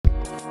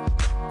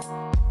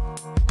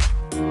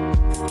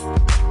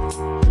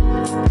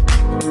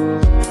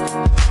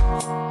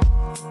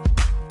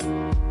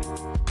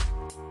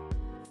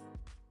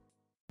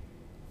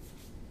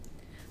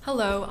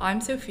I'm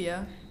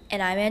Sophia.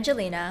 And I'm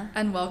Angelina.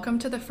 And welcome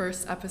to the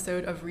first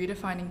episode of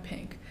Redefining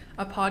Pink,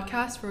 a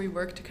podcast where we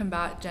work to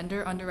combat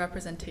gender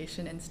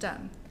underrepresentation in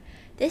STEM.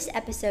 This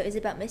episode is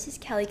about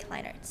Mrs. Kelly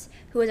Kleinertz,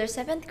 who was our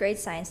 7th grade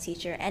science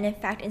teacher and in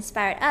fact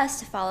inspired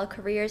us to follow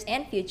careers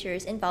and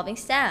futures involving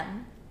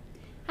STEM.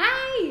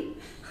 Hi!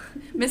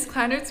 Ms.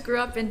 Kleinertz grew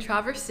up in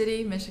Traverse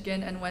City,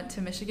 Michigan, and went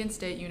to Michigan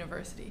State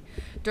University.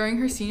 During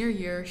her senior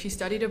year, she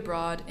studied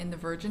abroad in the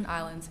Virgin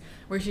Islands,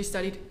 where she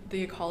studied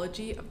the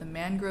ecology of the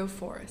mangrove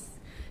forests.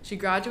 She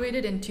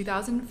graduated in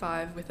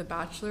 2005 with a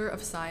Bachelor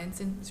of Science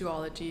in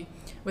Zoology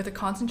with a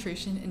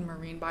concentration in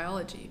marine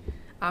biology.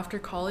 After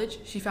college,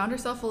 she found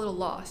herself a little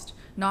lost,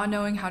 not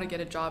knowing how to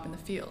get a job in the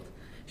field.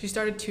 She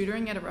started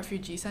tutoring at a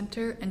refugee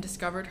center and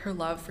discovered her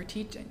love for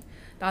teaching.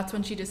 That's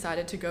when she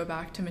decided to go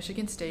back to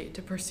Michigan State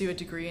to pursue a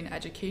degree in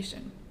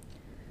education.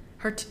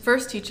 Her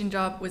first teaching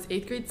job was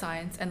 8th grade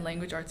science and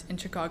language arts in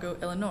Chicago,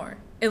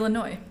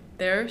 Illinois.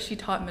 There, she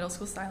taught middle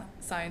school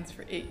science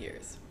for 8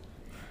 years.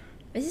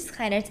 Mrs.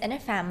 Kleinertz and her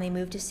family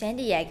moved to San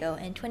Diego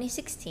in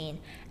 2016,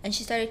 and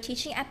she started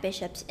teaching at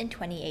Bishop's in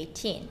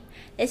 2018.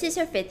 This is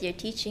her 5th year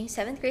teaching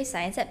 7th grade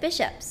science at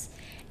Bishop's.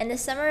 In the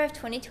summer of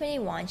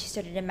 2021, she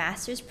started a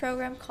master's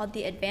program called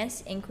the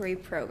Advanced Inquiry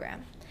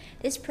Program.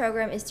 This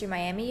program is through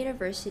Miami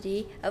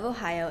University of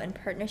Ohio in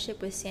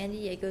partnership with San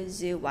Diego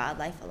Zoo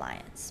Wildlife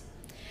Alliance.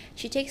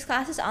 She takes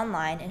classes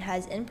online and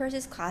has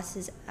in-person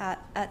classes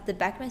at the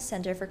Beckman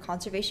Center for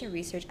Conservation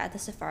Research at the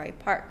Safari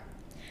Park.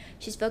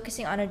 She's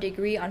focusing on a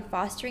degree on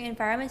fostering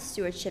environment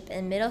stewardship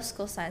in middle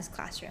school science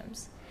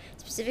classrooms.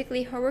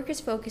 Specifically, her work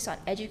is focused on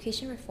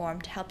education reform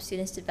to help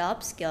students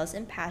develop skills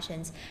and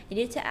passions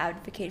needed to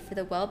advocate for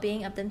the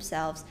well-being of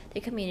themselves,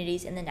 their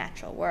communities, and the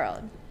natural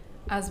world.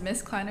 As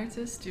Ms.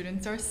 Kleinertz's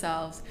students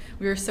ourselves,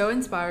 we are so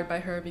inspired by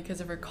her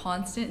because of her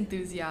constant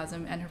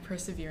enthusiasm and her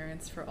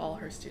perseverance for all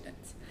her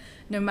students.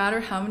 No matter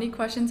how many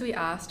questions we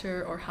asked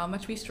her or how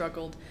much we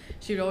struggled,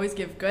 she would always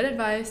give good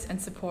advice and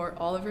support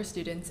all of her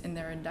students in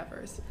their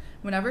endeavors.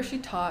 Whenever she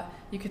taught,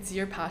 you could see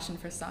her passion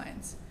for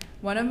science.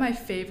 One of my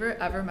favorite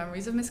ever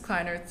memories of Ms.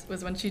 Kleinertz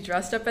was when she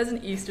dressed up as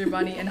an Easter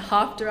bunny and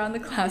hopped around the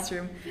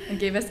classroom and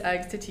gave us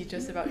eggs to teach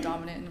us about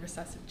dominant and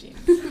recessive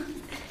genes.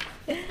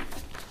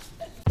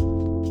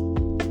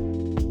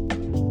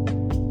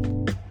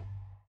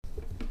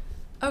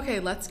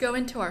 Okay, let's go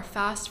into our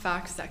fast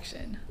facts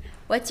section.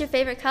 What's your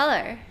favorite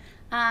color?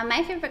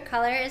 My favorite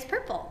color is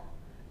purple.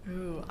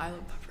 Ooh, I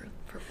love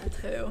purple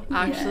too.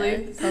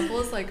 Actually, Yes. purple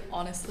is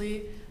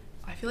honestly,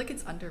 I feel like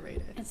it's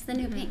underrated. It's the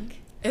new pink.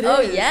 It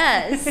Oh is.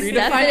 yes, Redefining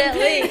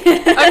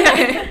definitely.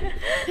 Okay.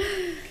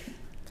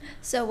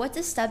 So what's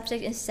a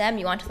subject in STEM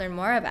you want to learn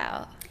more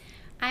about?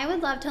 I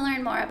would love to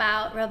learn more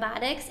about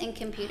robotics and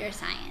computer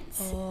science.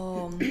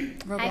 Oh, I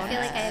feel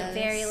like I have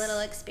very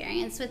little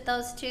experience with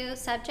those two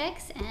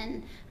subjects,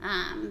 and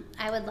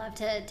I would love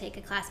to take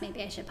a class.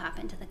 Maybe I should pop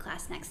into the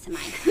class next to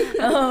mine.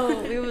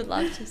 Oh, we would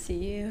love to see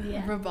you.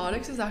 Yeah.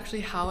 Robotics is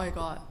actually how I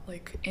got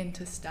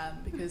into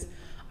STEM because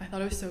I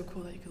thought it was so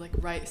cool that you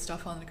could write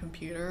stuff on the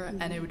computer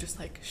and it would just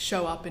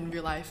show up in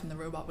real life and the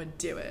robot would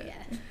do it.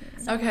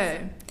 Yeah. Okay.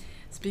 Awesome.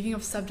 Speaking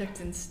of subjects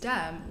in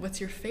STEM, what's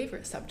your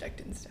favorite subject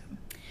in STEM?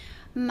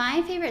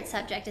 My favorite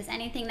subject is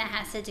anything that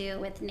has to do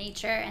with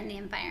nature and the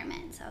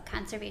environment. So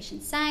conservation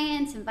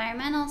science,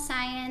 environmental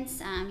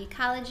science,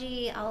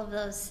 ecology, all of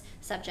those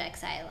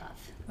subjects I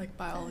love. Like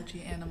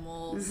biology,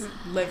 animals,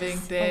 living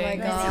things. Oh my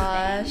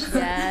gosh,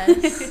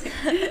 yes.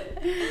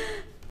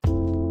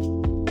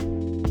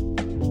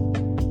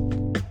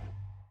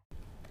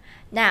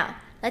 Now,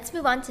 let's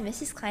move on to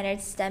Mrs.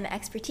 Kleinertz's STEM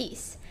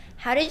expertise.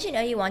 How did you know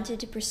you wanted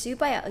to pursue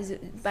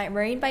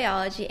marine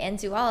biology and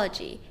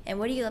zoology, and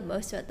what do you love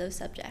most about those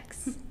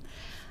subjects?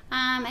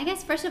 I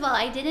guess first of all,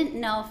 I didn't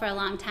know for a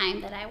long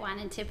time that I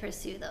wanted to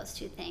pursue those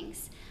two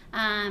things.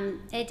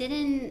 It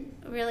didn't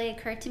really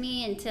occur to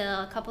me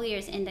until a couple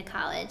years into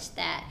college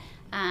that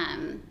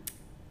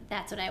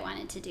that's what I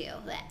wanted to do.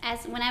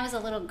 When I was a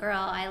little girl,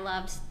 I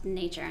loved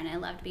nature and I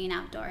loved being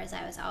outdoors.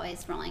 I was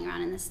always rolling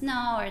around in the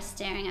snow or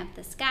staring up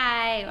the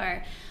sky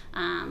or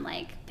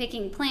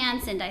picking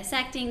plants and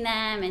dissecting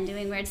them and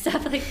doing weird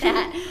stuff like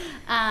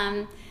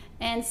that.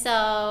 And so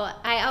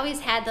I always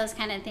had those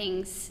kind of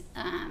things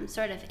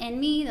sort of in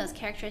me, those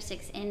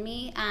characteristics in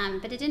me.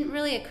 But it didn't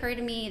really occur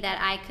to me that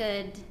I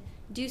could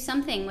do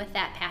something with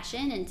that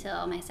passion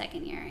until my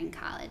second year in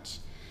college.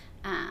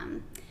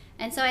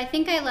 And so I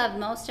think I love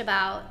most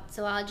about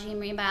zoology and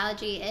marine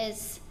biology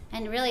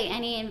and really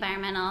any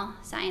environmental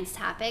science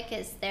topic,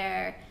 is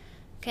their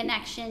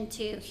connection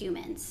to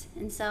humans.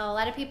 And so a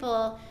lot of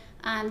people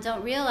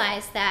don't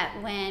realize that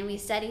when we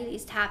study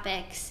these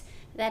topics,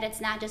 that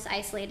it's not just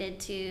isolated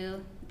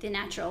to the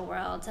natural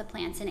world, to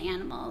plants and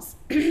animals,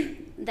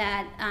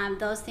 that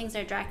those things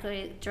are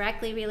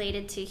directly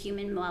related to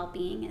human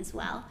well-being as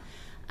well.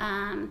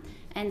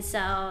 And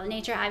so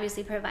nature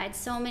obviously provides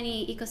so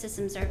many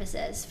ecosystem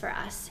services for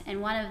us,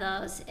 and one of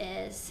those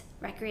is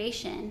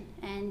recreation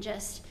and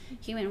just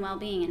human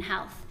well-being and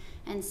health.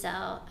 And so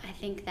I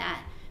think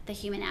that the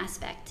human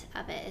aspect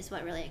of it is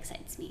what really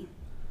excites me.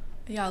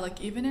 Yeah,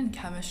 like even in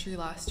chemistry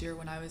last year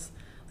when I was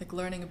like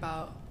learning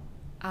about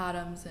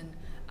atoms and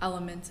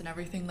elements and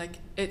everything, like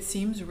it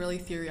seems really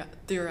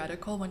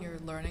theoretical when you're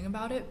learning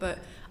about it, but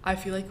I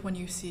feel like when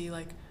you see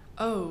like,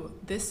 oh,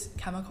 this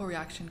chemical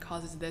reaction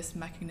causes this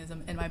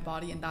mechanism in my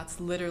body and that's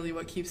literally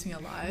what keeps me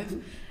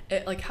alive,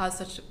 it like has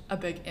such a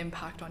big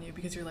impact on you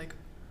because you're like,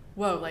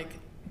 whoa, like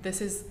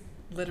this is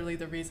literally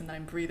the reason that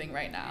I'm breathing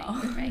right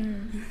now. Right.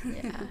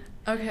 Yeah.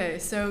 Okay,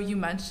 so you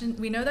mentioned,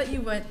 we know that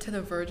you went to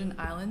the Virgin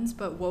Islands,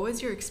 but what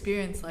was your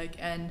experience like,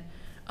 and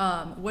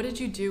what did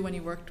you do when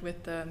you worked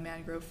with the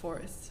mangrove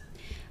forests?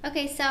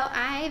 Okay, so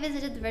I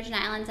visited the Virgin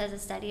Islands as a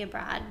study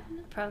abroad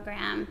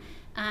program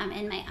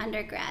in my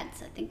undergrad,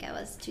 so I think it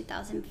was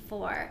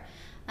 2004.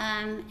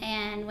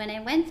 And when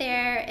I went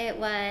there, it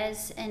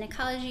was an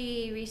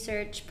ecology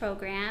research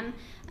program,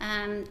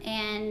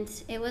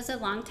 and it was a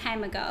long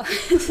time ago.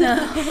 So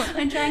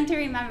I'm trying to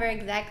remember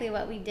exactly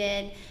what we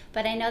did,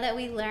 but I know that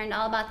we learned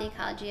all about the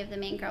ecology of the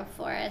mangrove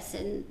forest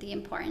and the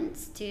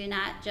importance to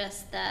not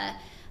just the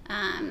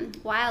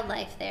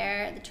wildlife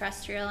there, the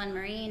terrestrial and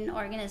marine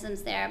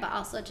organisms there, but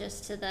also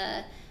just to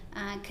the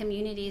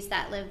communities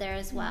that live there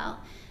as well.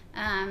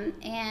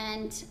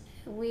 And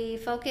we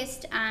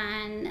focused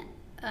on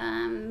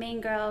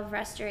mangrove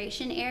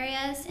restoration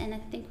areas, and I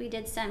think we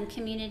did some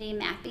community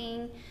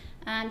mapping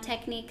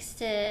techniques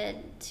to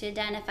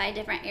identify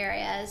different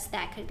areas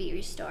that could be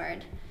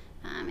restored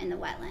in the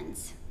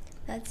wetlands.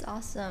 That's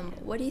awesome.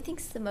 What do you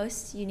think is the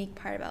most unique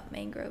part about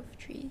mangrove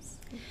trees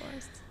and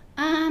forests?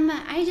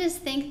 I just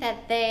think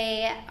that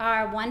they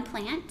are one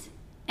plant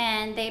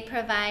and they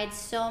provide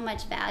so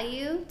much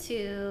value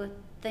to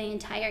the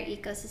entire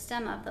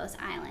ecosystem of those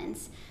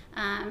islands.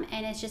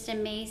 And it's just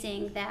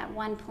amazing that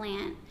one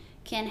plant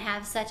can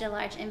have such a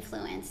large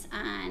influence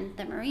on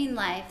the marine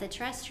life, the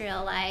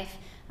terrestrial life,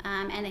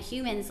 and the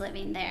humans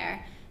living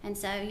there. And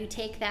so you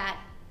take that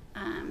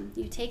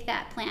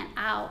plant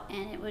out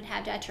and it would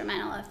have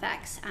detrimental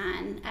effects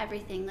on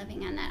everything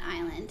living on that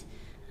island.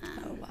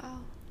 Oh, wow.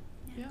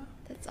 Yeah.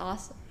 That's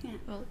awesome. Yeah.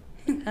 Well,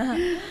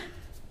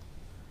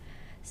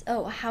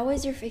 so how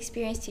was your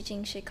experience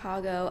teaching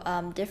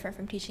Chicago different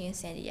from teaching in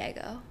San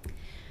Diego?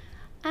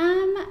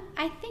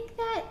 I think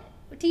that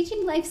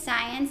teaching life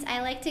science,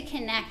 I like to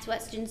connect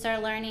what students are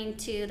learning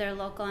to their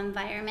local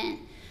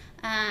environment.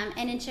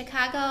 And in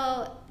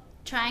Chicago,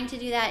 trying to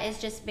do that is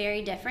just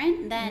very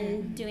different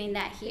than doing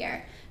that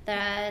here.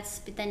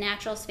 The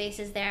natural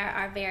spaces there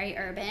are very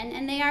urban,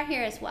 and they are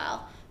here as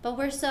well. But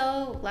we're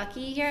so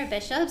lucky here at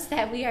Bishop's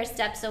that we are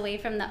steps away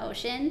from the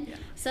ocean. Yeah.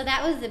 So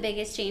that was the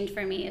biggest change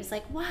for me. It was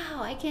like,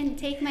 wow, I can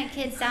take my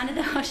kids down to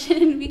the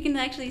ocean and we can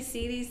actually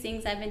see these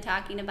things I've been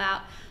talking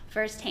about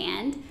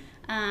firsthand.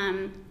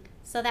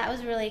 So that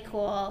was really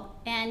cool.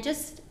 And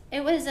just,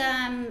 it was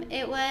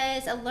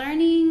a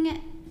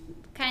learning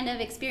kind of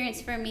experience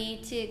for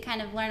me to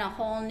kind of learn a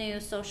whole new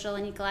social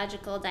and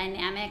ecological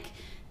dynamic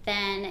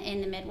than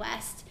in the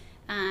Midwest.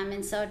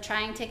 And so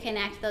trying to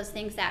connect those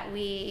things that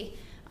we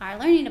are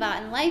learning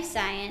about in life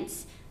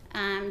science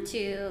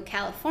to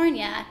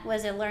California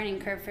was a learning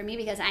curve for me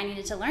because I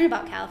needed to learn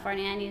about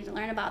California. I needed to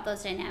learn about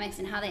those dynamics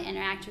and how they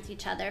interact with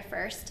each other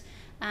first.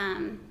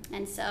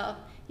 And so,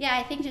 yeah,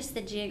 I think just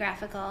the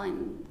geographical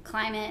and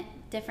climate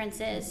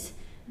differences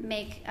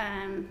make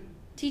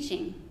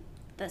teaching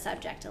the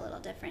subject a little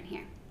different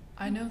here.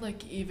 I know,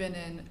 like, even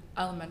in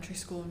elementary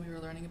school when we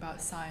were learning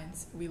about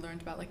science, we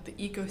learned about, like, the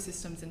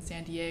ecosystems in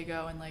San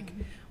Diego, and, like,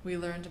 we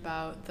learned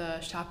about the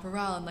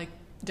chaparral and, like,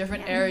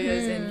 different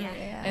areas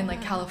in like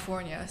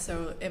California.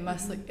 So it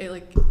must, like, it,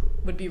 like,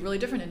 would be really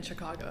different in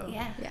Chicago.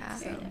 Yeah.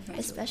 So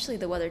especially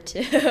the weather,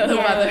 too. The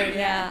weather,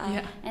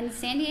 yeah. And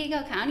San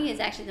Diego County is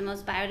actually the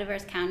most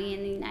biodiverse county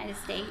in the United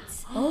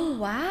States. Oh,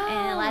 wow.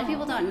 And a lot of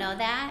people don't know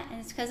that,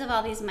 and it's because of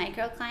all these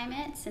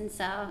microclimates. And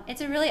so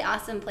it's a really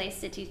awesome place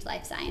to teach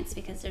life science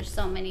because there's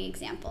so many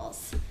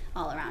examples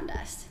all around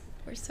us.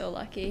 We're so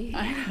lucky.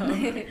 I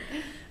know.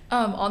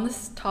 On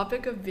this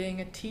topic of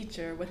being a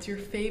teacher, what's your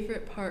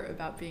favorite part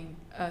about being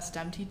a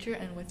STEM teacher,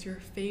 and what's your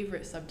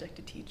favorite subject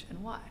to teach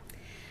and why?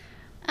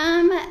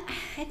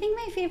 I think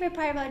my favorite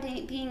part about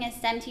being a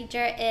STEM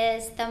teacher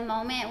is the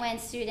moment when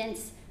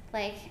students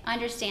like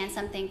understand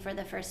something for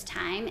the first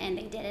time and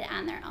they did it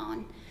on their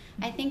own.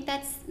 I think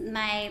that's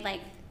my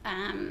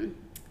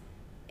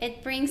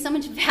it brings so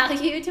much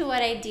value to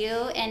what I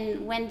do,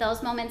 and when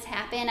those moments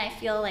happen, I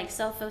feel like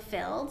so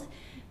fulfilled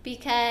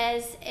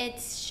because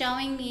it's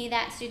showing me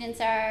that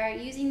students are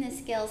using the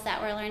skills that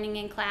we're learning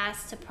in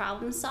class to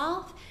problem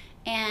solve,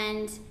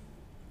 and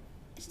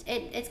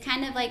it's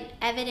kind of like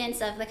evidence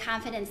of the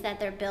confidence that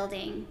they're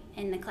building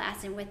in the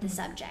class and with the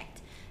subject.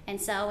 And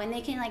so when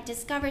they can like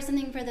discover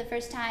something for the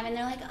first time and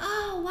they're like,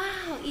 oh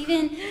wow,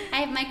 even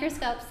I have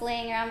microscopes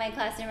laying around my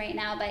classroom right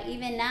now, but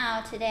even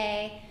now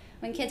today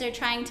when kids are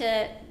trying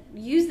to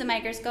use the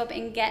microscope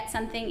and get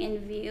something in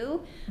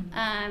view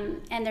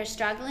and they're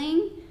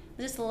struggling,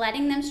 just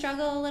letting them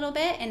struggle a little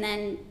bit and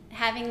then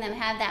having them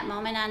have that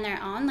moment on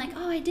their own, like,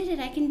 oh, I did it,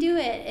 I can do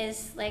it,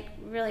 is like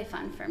really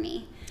fun for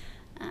me.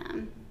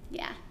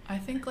 Yeah. I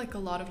think like a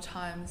lot of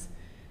times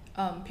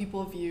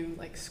people view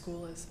like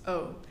school as,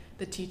 oh,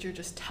 the teacher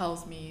just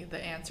tells me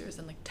the answers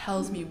and like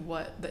tells me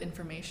what the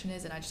information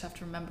is and I just have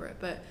to remember it.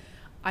 But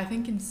I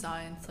think in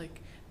science,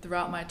 like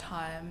throughout my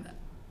time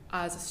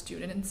as a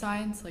student in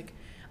science, like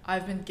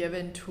I've been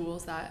given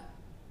tools that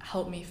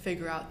help me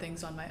figure out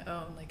things on my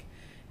own. Like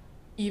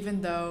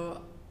even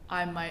though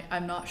I'm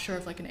not sure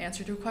of like an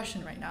answer to a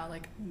question right now,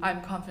 like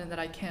I'm confident that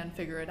I can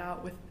figure it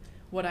out with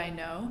what I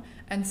know.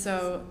 And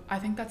so I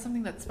think that's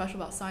something that's special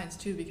about science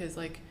too, because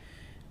like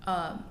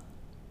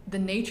the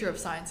nature of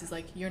science is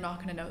like you're not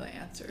going to know the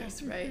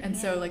answers, right? And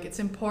so like it's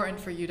important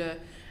for you to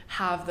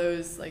have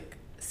those like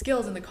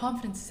skills and the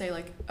confidence to say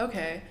like,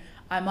 okay,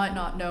 I might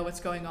not know what's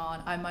going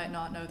on, I might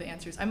not know the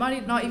answers, I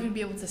might not even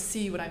be able to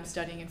see what I'm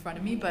studying in front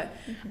of me, but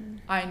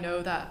I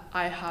know that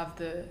I have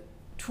the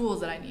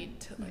tools that I need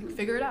to like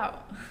figure it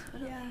out.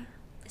 Yeah.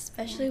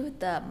 Especially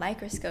with the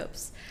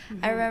microscopes.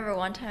 I remember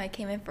one time I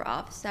came in for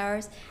office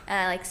hours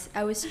and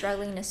I was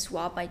struggling to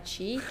swab my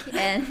cheek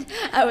and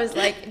I was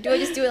like, do I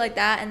just do it like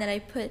that? And then I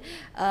put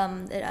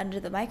it under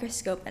the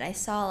microscope and I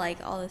saw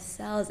like all the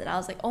cells and I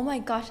was like, oh my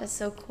gosh, that's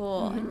so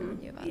cool. I never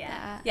knew about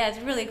that. Yeah, it's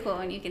really cool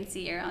when you can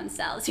see your own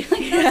cells. You're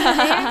like,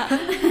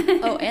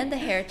 oh, and the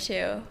hair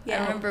too. Yeah.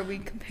 I remember we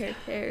compared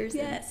hairs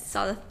and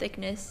saw the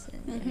thickness.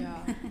 Yeah,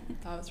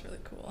 that was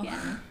really cool.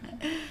 Yeah.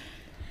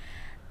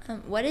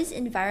 What is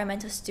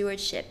environmental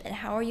stewardship and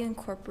how are you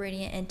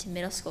incorporating it into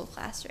middle school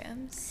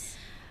classrooms?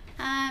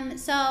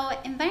 So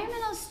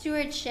environmental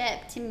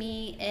stewardship to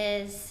me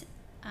is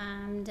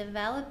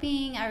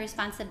developing a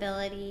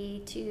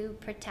responsibility to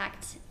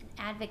protect,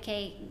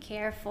 advocate, and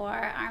care for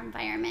our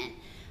environment.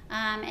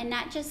 And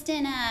not just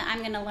in a I'm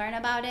going to learn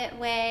about it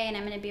way and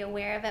I'm going to be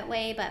aware of it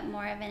way, but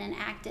more of in an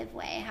active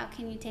way. How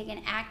can you take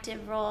an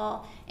active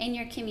role in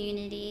your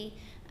community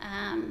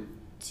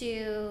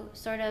to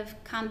sort of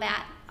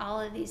combat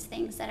all of these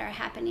things that are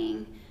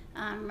happening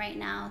right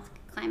now,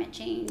 climate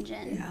change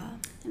and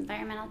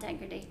environmental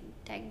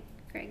degradation.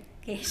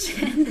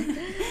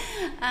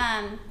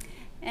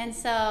 And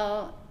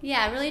so,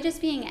 really just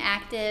being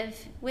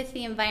active with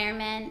the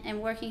environment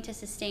and working to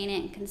sustain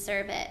it and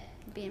conserve it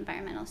would be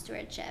environmental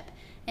stewardship.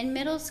 In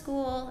middle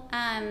school,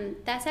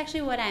 that's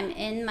actually what I'm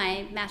in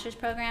my master's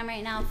program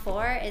right now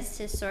for, is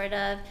to sort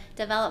of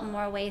develop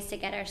more ways to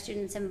get our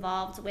students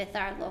involved with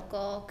our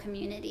local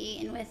community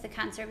and with the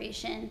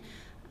conservation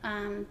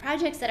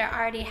projects that are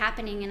already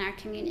happening in our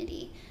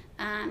community.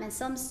 And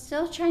so I'm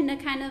still trying to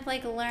kind of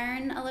like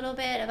learn a little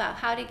bit about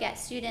how to get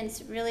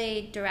students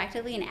really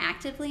directly and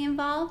actively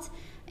involved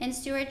in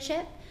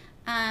stewardship.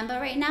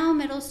 But right now,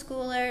 middle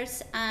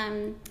schoolers,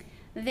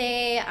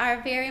 they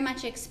are very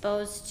much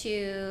exposed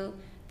to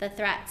the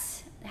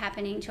threats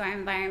happening to our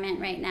environment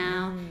right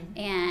now,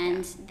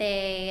 and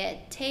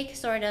they take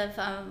sort of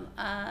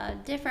a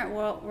different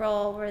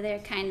role where they're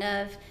kind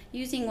of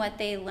using what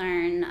they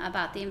learn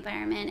about the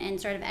environment and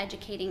sort of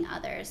educating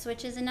others,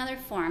 which is another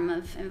form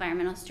of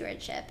environmental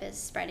stewardship, is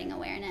spreading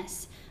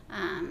awareness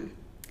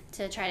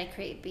to try to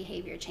create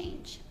behavior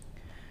change.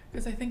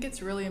 Because I think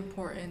it's really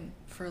important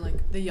for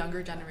like the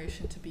younger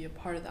generation to be a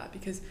part of that,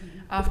 because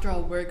after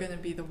all, we're going to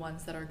be the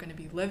ones that are going to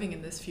be living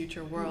in this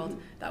future world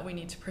that we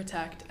need to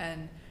protect,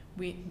 and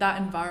that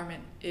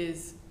environment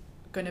is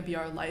going to be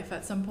our life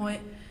at some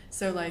point.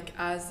 So like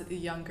as the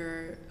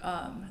younger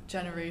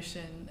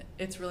generation,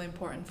 it's really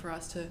important for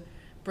us to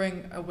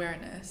bring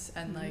awareness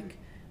and like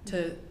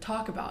to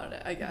talk about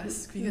it, I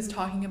guess, because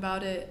talking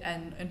about it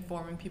and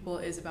informing people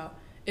is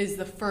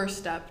the first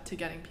step to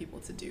getting people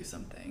to do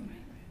something.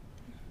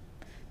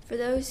 For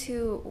those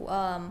who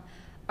are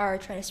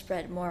trying to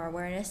spread more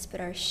awareness but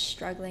are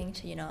struggling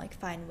to, like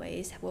find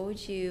ways, what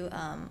would you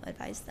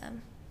advise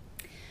them?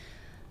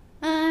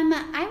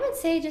 I would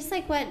say just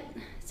like what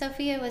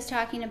Sophia was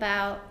talking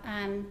about,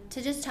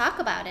 to just talk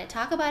about it.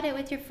 Talk about it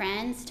with your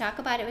friends. Talk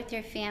about it with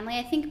your family.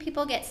 I think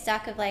people get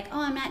stuck of like,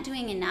 oh, I'm not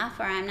doing enough,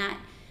 or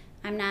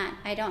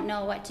I don't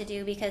know what to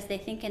do, because they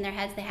think in their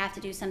heads they have to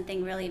do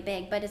something really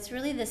big, but it's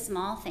really the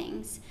small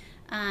things.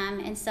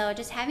 And so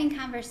just having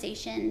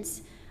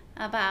conversations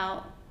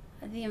about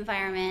the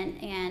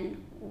environment and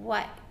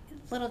what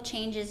little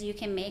changes you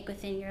can make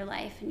within your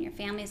life and your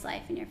family's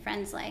life and your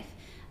friend's life,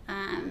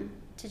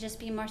 to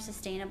just be more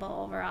sustainable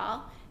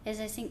overall,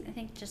 is I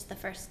think just the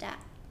first step.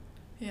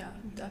 Yeah,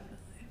 definitely.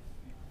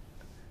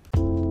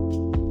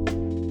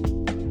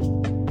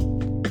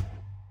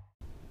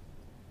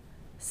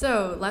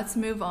 So let's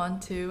move on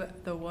to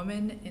the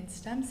Woman in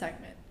STEM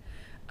segment.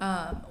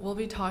 We'll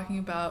be talking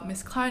about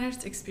Ms.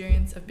 Kleinertz's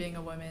experience of being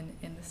a woman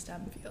in the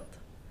STEM field.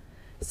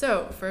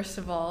 So first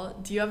of all,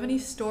 do you have any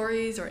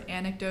stories or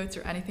anecdotes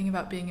or anything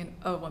about being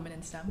a woman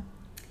in STEM?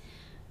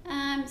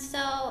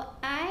 So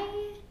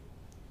I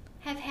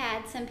have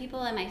had some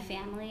people in my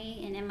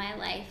family and in my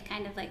life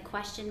kind of like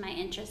question my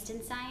interest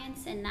in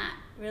science and not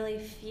really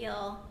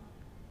feel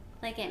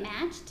like it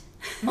matched.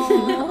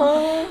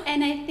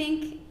 And I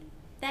think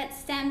that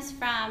stems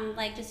from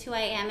like just who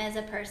I am as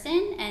a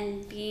person,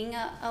 and being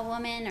a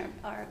woman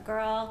or a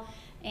girl,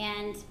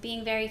 and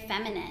being very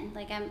feminine.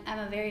 Like I'm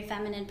a very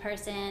feminine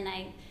person.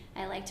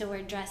 I like to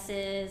wear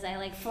dresses. I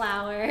like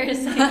flowers.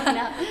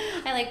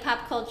 I like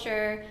pop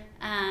culture.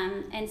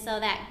 And so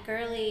that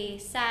girly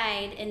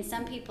side in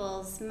some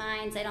people's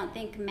minds, I don't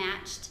think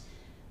matched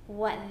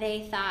what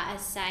they thought a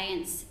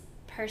science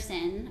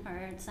person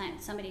or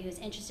somebody who's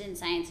interested in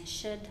science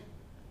should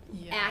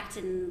act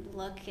and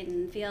look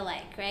and feel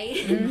like, right?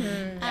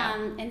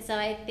 And so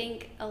I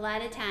think a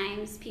lot of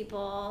times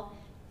people,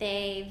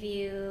 they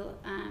view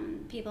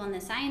people in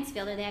the science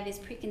field, or they have these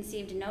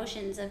preconceived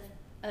notions of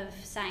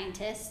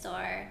scientists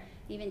or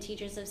even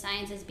teachers of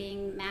science as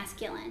being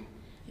masculine.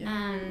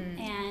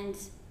 And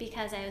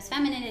because I was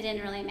feminine, it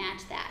didn't really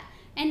match that.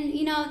 And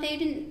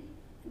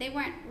they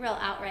weren't real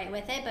outright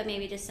with it, but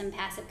maybe just some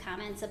passive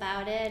comments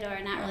about it,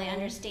 or not really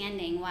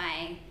understanding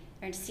why,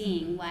 or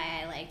seeing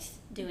why I liked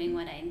doing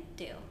what I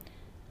do.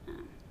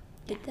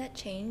 Did that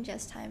change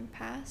as time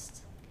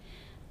passed?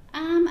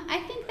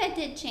 I think that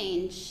did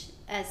change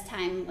as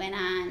time went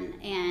on,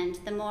 and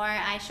the more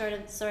I sort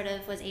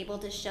of was able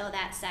to show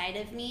that side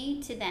of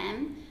me to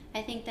them,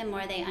 I think the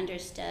more they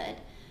understood.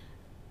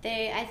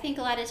 I think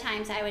a lot of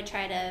times I would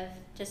try to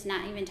just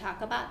not even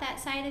talk about that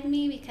side of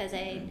me because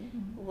I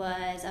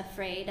was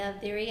afraid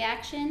of the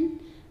reaction,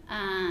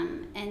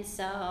 and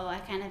so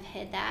I kind of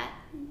hid that.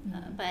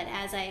 But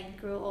as I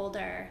grew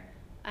older,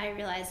 I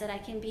realized that I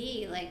can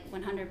be like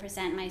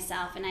 100%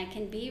 myself, and I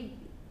can be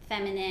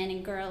feminine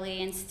and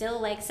girly and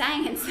still like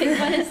science.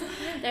 Like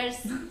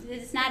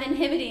it's not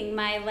inhibiting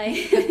my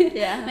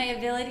my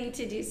ability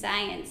to do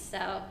science.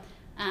 So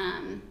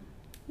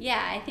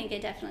I think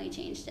it definitely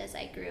changed as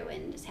I grew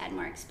and just had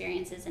more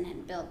experiences and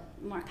had built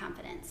more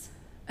confidence.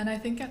 And I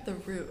think at the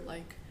root,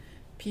 like,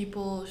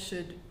 people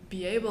should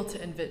be able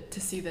to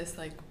see this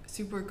like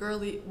super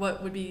girly,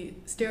 what would be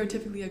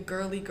stereotypically a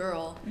girly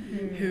girl,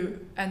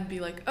 and be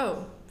like,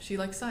 oh, she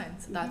likes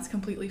science. That's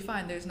completely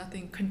fine. There's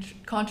nothing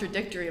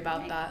contradictory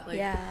about that.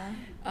 Like,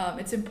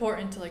 it's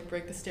important to like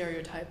break the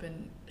stereotype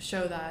and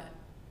show that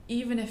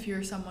even if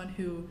you're someone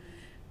who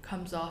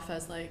comes off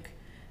as like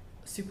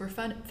super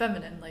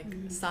feminine, like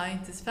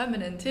science is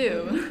feminine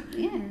too.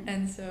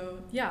 And so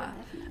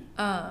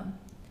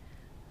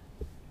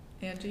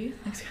Angie,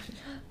 next question.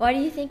 Why do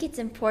you think it's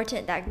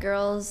important that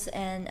girls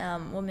and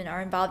women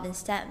are involved in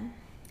STEM?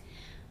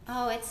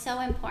 Oh, it's so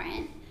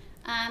important.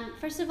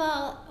 First of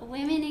all,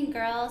 women and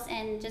girls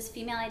and just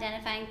female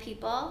identifying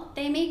people,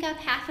 they make up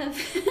half of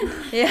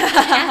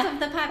half of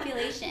the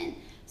population.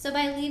 So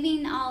by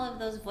leaving all of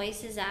those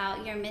voices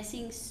out, you're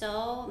missing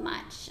so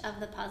much of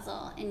the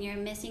puzzle, and you're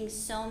missing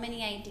so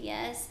many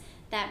ideas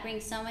that bring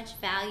so much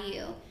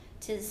value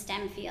to the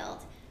STEM field.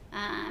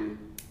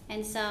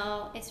 And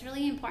so it's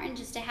really important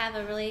just to have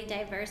a really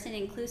diverse and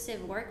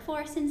inclusive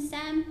workforce in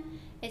STEM.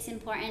 It's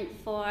important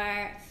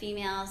for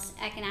females'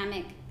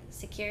 economic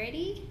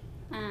security.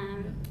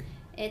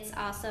 It's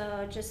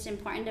also just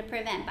important to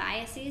prevent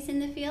biases in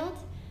the field.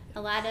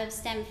 A lot of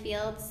STEM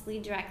fields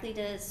lead directly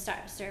to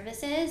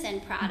services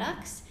and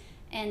products.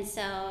 And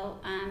so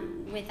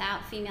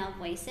without female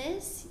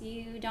voices,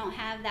 you don't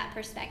have that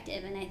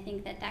perspective. And I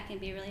think that can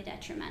be really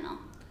detrimental.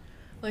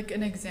 Like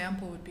an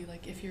example would be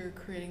like if you're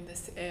creating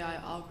this AI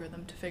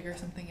algorithm to figure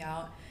something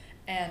out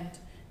and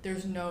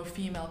there's no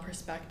female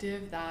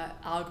perspective, that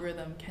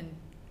algorithm can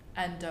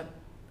end up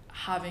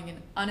having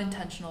an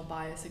unintentional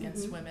bias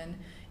against women,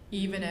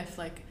 even if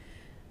like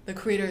the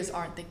creators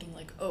aren't thinking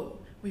like, oh,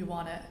 we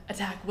want to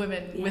attack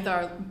women with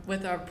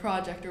our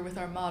project or with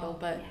our model,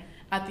 but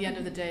at the end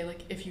of the day,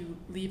 like if you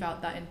leave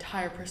out that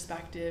entire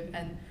perspective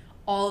and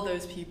all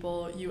those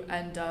people, you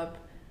end up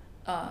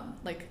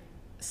like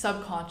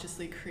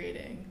subconsciously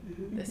creating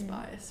this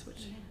bias,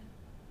 which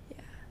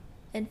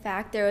in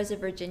fact, there was a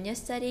Virginia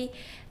study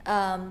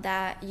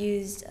that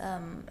used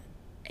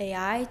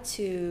AI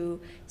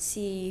to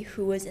see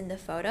who was in the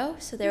photo.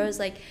 So there was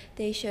like,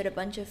 they showed a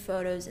bunch of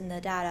photos in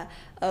the data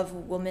of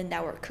women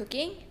that were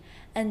cooking,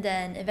 and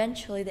then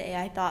eventually the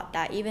AI thought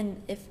that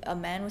even if a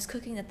man was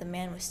cooking, that the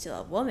man was still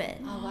a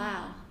woman. Oh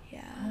wow.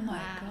 Yeah. Oh my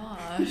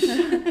gosh.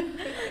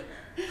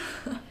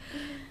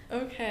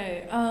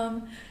 Okay.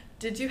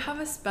 Did you have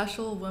a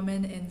special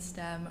woman in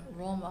STEM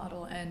role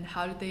model, and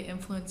how did they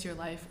influence your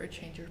life or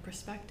change your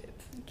perspective?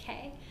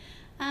 Okay.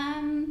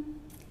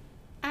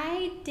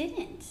 I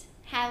didn't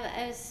have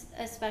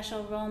a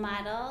special role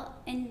model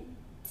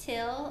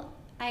until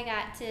I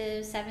got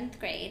to 7th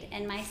grade.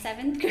 And my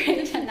 7th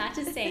grade, I'm not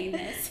just saying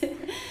this,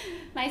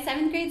 my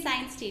 7th grade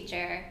science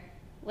teacher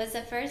was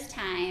the first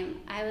time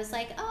I was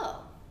like,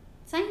 oh,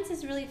 science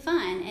is really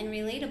fun and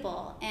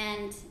relatable,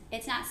 and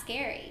it's not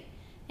scary.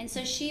 And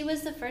so she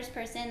was the first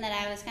person that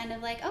I was kind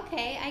of like,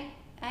 okay,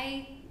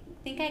 I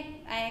think I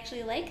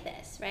actually like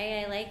this,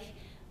 right? I like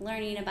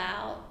learning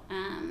about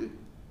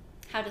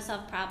how to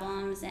solve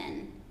problems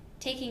and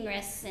taking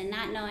risks and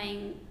not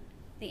knowing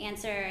the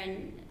answer,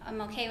 and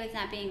I'm okay with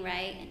not being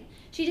right. And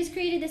she just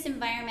created this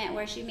environment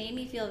where she made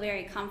me feel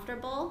very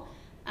comfortable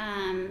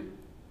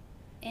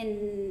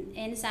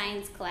in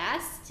science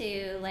class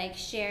to like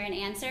share an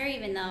answer,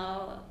 even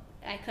though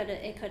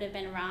it could have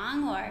been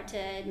wrong, or to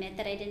admit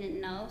that I didn't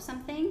know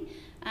something.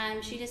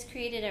 She just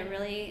created a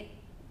really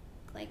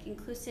like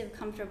inclusive,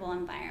 comfortable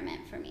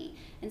environment for me.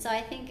 And so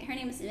I think her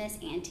name was Miss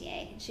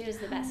Antier. She was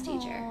the best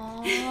teacher.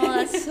 Oh,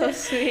 that's so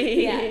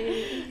sweet.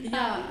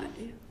 Yeah.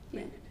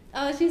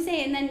 I was gonna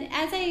say, and then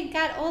as I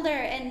got older,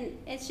 and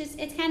it's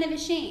kind of a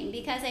shame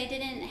because I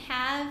didn't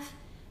have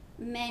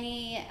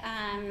many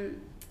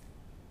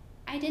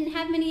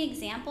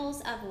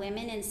examples of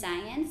women in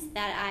science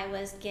that I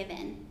was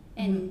given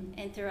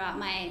and throughout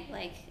my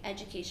like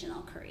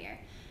educational career.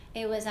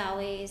 It was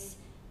always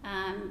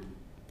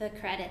the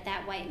credit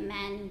that white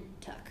men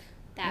took.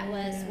 That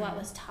was what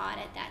was taught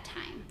at that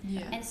time.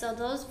 Yeah. And so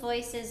those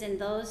voices and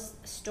those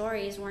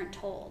stories weren't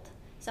told.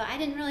 So I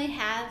didn't really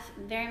have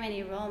very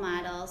many role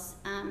models.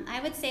 I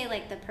would say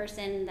like the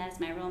person that's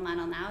my role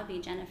model now would be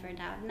Jennifer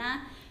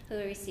Doudna, who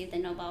received the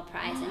Nobel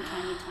Prize in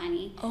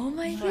 2020 for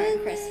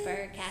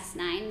CRISPR-Cas9.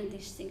 I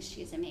just think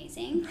she's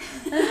amazing.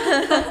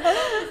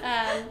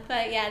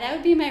 But yeah, that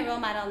would be my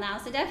role model now.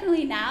 So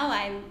definitely now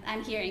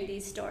I'm hearing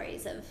these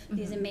stories of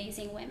these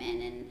amazing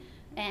women,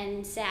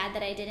 and sad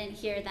that I didn't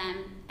hear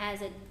them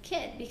as a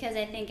kid, because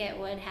I think it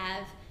would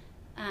have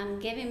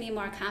given me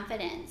more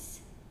confidence.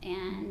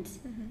 And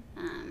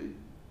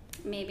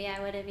maybe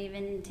I would have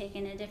even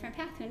taken a different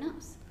path. Who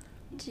knows?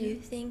 Do you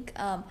think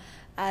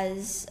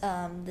as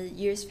the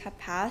years have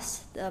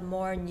passed, the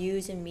more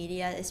news and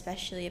media,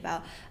 especially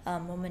about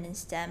women in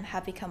STEM,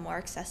 have become more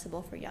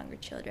accessible for younger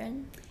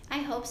children? I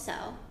hope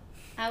so.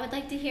 I would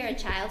like to hear a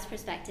child's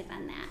perspective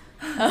on that.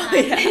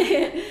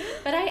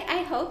 But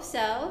I hope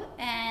so.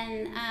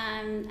 And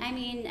I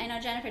mean, I know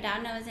Jennifer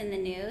Doudna was in the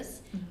news,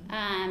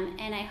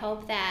 and I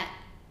hope that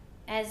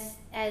as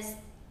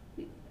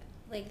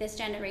like this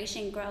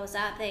generation grows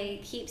up,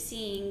 they keep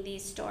seeing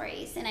these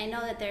stories. And I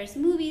know that there's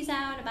movies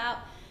out about,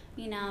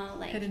 you know,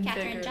 like Hidden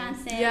Katherine Figures.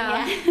 Johnson.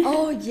 Yeah.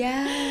 Oh,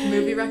 yeah.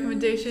 Movie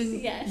recommendation?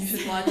 Yes. You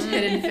should watch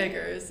Hidden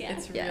Figures. Yeah.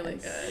 It's really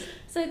good.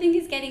 So I think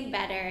it's getting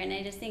better, and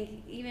I just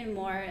think even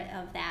more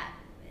of that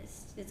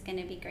is going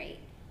to be great,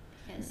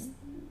 because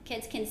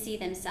kids can see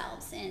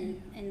themselves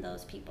in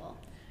those people.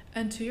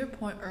 And to your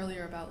point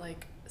earlier about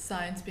like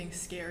science being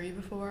scary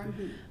before,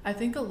 I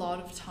think a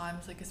lot of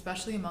times, like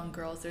especially among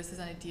girls, there's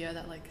this idea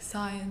that like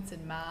science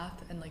and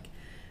math and like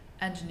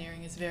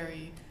engineering is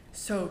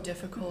so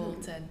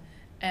difficult,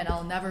 and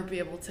I'll never be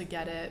able to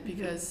get it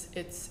because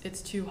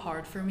it's too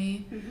hard for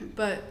me.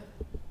 But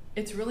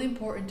it's really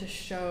important to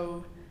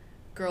show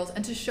girls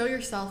and to show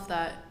yourself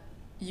that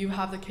you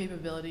have the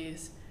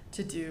capabilities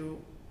to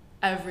do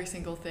every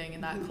single thing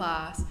in that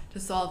class, to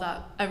solve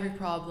every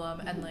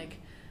problem, and like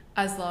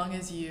as long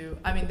as you,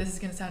 I mean, this is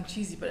going to sound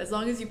cheesy, but as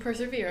long as you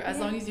persevere, as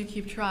long as you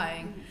keep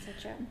trying, So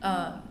true.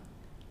 Mm-hmm.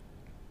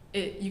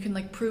 You can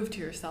like prove to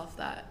yourself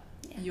that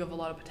you have a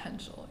lot of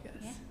potential, I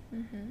guess.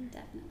 Yeah,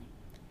 definitely.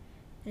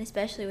 And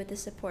especially with the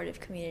supportive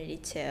community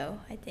too,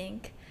 I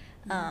think.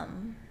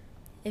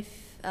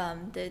 If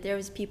there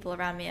was people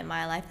around me in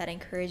my life that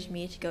encouraged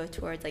me to go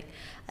towards like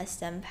a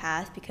STEM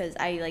path because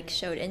I like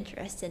showed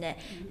interest in it,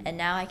 and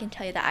now I can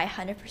tell you that I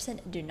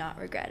 100% do not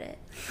regret it.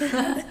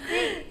 That's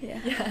great.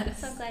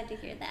 Yes. I'm so glad to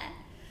hear that.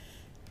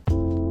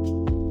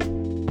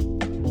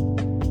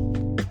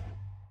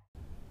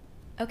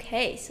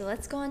 Okay, so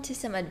let's go on to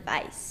some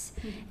advice.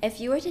 If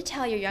you were to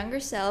tell your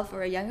younger self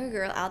or a younger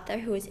girl out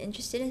there who is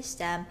interested in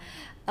STEM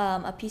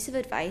a piece of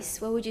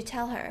advice, what would you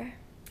tell her?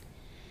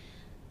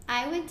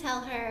 I would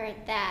tell her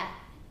that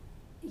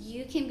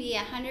you can be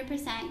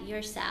 100%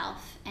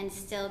 yourself and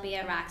still be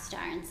a rock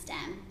star in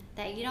STEM.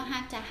 That you don't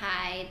have to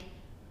hide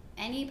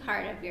any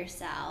part of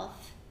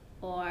yourself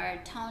or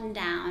tone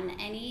down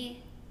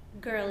any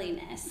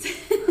girliness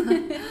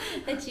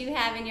that you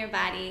have in your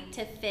body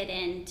to fit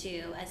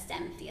into a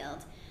STEM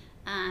field.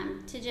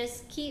 To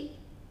just keep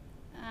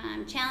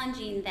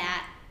challenging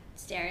that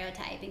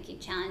stereotype and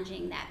keep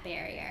challenging that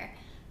barrier.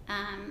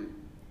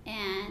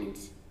 And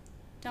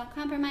don't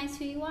compromise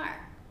who you are.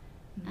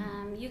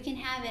 You can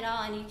have it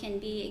all, and you can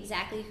be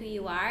exactly who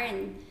you are,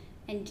 and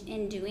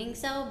in doing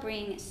so,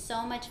 bring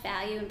so much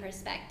value and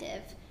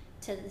perspective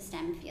to the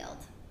STEM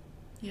field.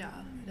 Yeah,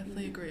 I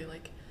definitely agree.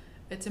 Like,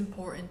 it's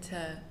important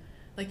to,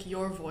 like,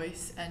 your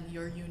voice and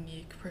your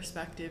unique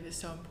perspective is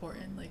so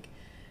important. Like,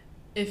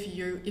 if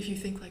you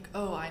think like,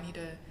 oh, I need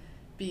to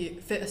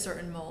fit a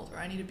certain mold, or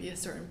I need to be a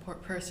certain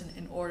person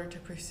in order to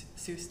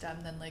pursue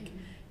STEM, then like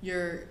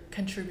you're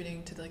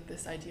contributing to like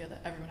this idea that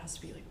everyone has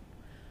to be like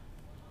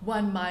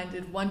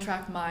one-minded,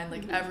 one-track mind,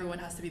 like everyone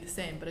has to be the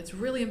same. But it's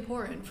really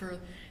important for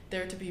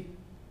there to be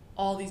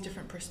all these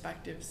different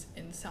perspectives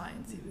in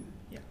science.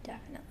 Yeah,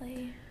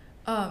 definitely.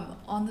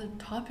 On the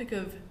topic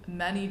of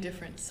many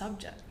different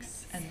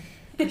subjects and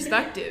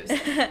perspectives,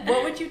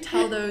 what would you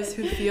tell those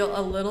who feel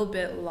a little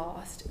bit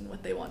lost in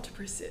what they want to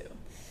pursue?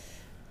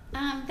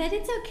 That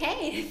it's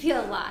okay to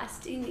feel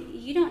lost.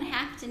 You don't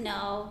have to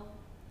know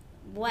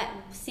what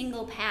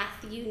single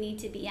path you need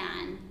to be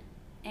on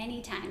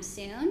anytime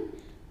soon.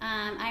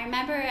 I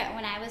remember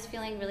when I was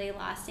feeling really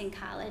lost in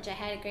college, I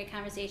had a great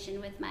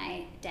conversation with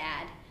my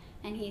dad,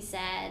 and he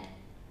said,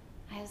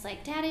 I was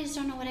like, Dad, I just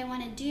don't know what I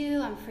want to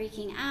do. I'm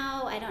freaking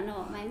out. I don't know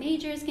what my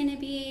major is going to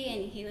be.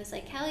 And he was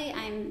like, Kelly,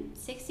 I'm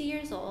 60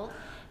 years old,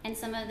 And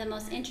some of the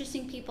most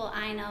interesting people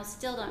I know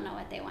still don't know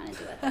what they want to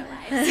do with their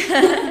lives.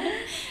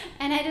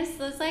 And I just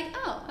was like,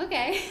 oh,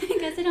 okay, I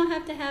guess I don't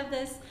have to have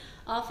this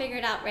all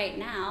figured out right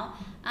now.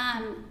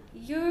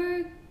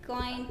 You're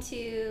going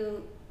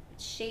to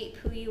shape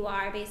who you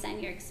are based on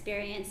your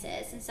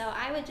experiences. And so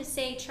I would just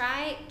say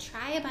try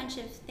a bunch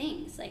of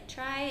things. Like,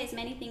 try as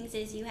many things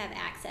as you have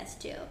access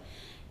to,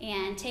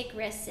 and take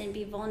risks and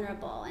be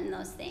vulnerable in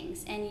those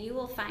things, and you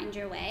will find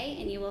your way,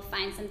 and you will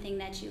find something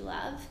that you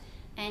love.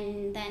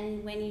 And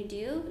then when you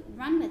do,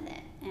 run with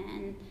it,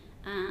 and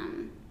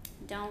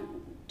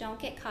don't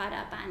get caught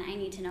up on, I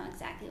need to know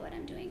exactly what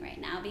I'm doing right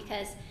now,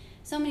 because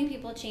so many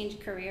people change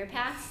career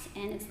paths,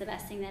 and it's the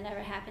best thing that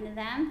ever happened to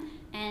them.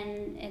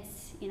 And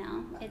it's, you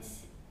know,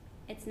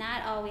 it's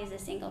not always a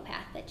single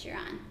path that you're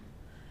on.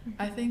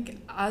 I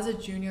think as a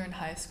junior in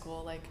high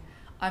school, like,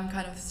 I'm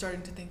kind of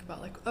starting to think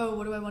about, like, oh,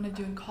 what do I want to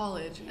do in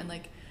college? And,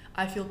 like,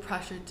 I feel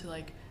pressured to,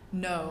 like,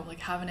 know, like,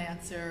 have an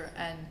answer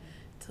and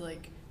to,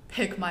 like,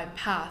 pick my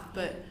path.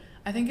 But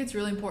I think it's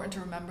really important to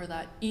remember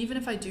that even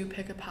if I do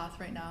pick a path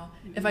right now,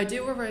 if I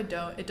do or I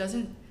don't, it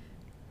doesn't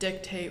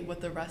dictate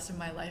what the rest of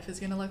my life is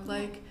going to look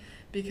like,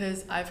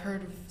 because I've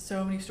heard of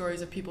so many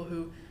stories of people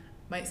who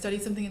might study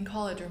something in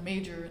college or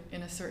major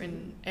in a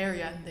certain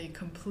area, and they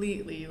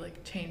completely,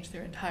 like, change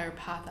their entire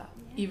path out,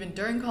 even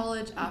during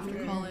college,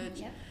 after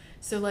college.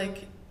 So,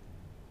 like,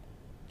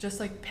 just,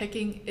 like,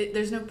 picking it,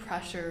 there's no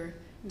pressure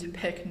to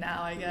pick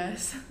now, I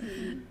guess.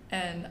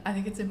 And I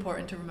think it's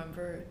important to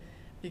remember,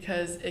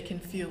 because it can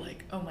feel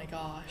like, oh my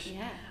gosh,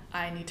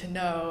 I need to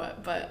know,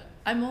 but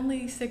I'm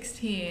only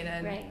 16,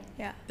 and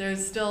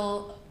there's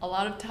still a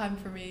lot of time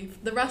for me,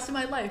 the rest of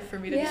my life, for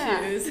me to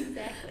choose.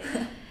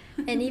 Exactly.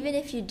 And even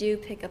if you do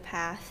pick a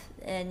path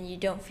and you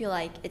don't feel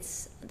like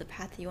it's the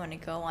path that you want to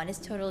go on, it's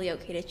totally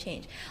okay to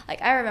change.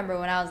 Like, I remember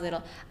when I was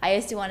little, I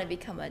used to want to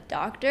become a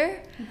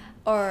doctor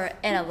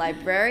and a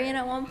librarian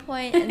at one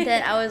point, and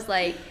then I was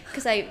like,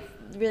 because I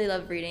really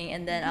love reading,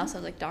 and then I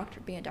also was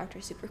like, being a doctor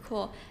is super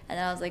cool, and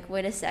I was like,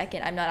 wait a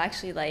second, I'm not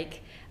actually,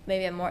 like,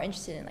 maybe I'm more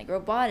interested in, like,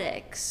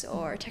 robotics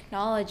or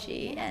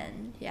technology.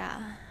 And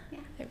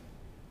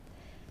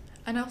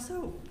And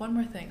also, one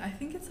more thing, I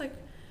think it's, like,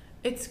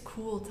 it's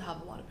cool to have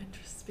a lot of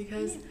interests,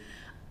 because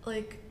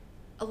like,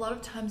 a lot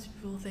of times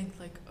people think,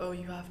 like, oh,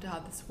 you have to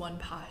have this one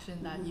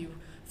passion that you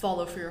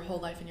follow for your whole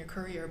life in your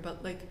career,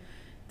 but, like,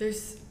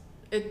 there's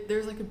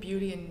like a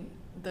beauty in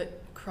the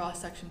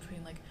cross section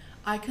between, like,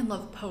 I can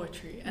love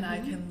poetry and I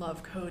can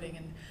love coding,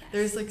 and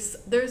there's, like,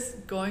 there's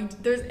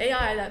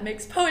AI that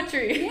makes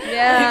poetry.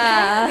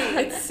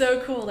 Like, it's so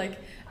cool. Like,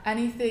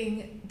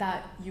 anything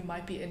that you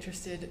might be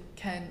interested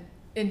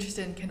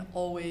in can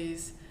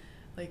always,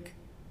 like,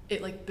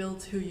 it, like,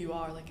 builds who you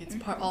are. Like, it's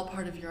all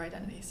part of your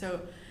identity.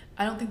 So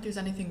I don't think there's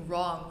anything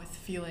wrong with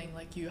feeling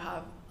like you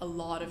have a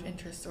lot of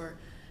interests, or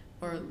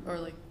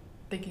like,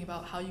 thinking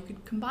about how you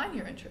could combine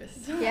your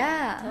interests.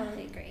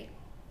 Totally agree.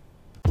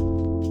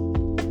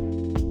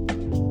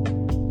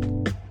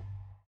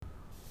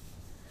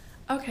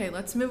 Okay,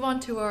 let's move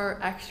on to our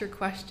extra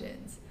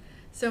questions.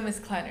 So, Ms.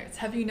 Kleinertz,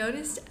 have you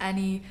noticed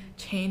any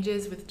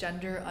changes with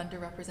gender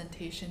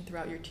underrepresentation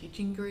throughout your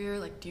teaching career?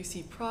 Like, do you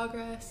see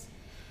progress?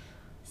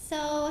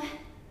 So,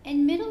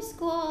 in middle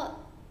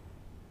school,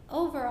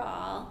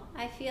 overall,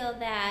 I feel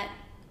that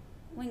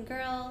when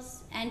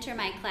girls enter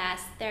my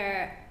class,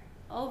 they're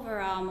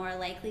overall more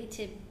likely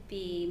to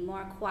be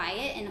more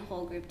quiet in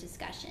whole group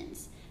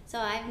discussions. So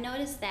I've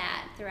noticed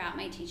that throughout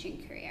my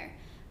teaching career.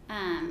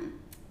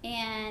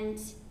 And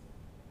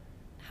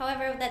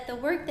however, that the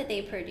work that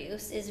they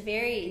produce is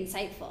very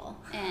insightful,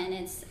 and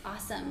it's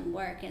awesome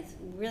work. It's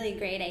really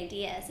great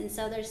ideas. And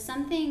so there's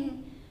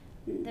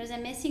a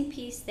missing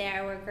piece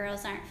there where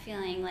girls aren't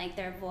feeling like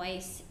their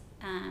voice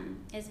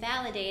is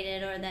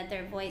validated, or that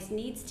their voice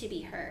needs to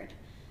be heard.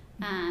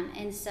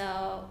 And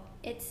so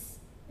it's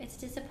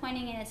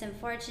disappointing and it's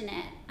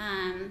unfortunate.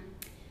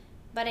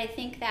 But I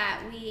think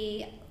that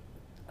we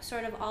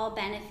sort of all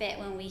benefit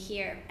when we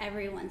hear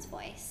everyone's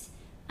voice.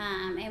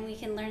 And we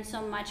can learn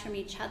so much from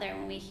each other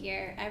when we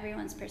hear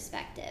everyone's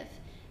perspective.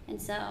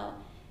 And so,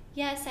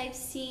 yes,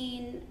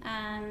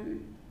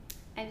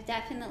 I've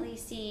definitely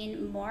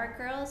seen more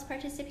girls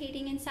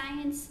participating in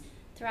science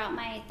throughout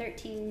my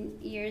 13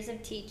 years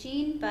of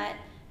teaching, but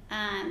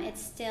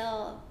it's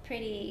still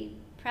pretty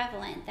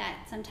prevalent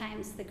that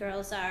sometimes the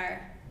girls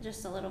are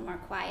just a little more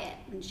quiet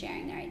in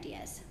sharing their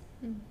ideas.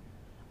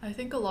 I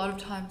think a lot of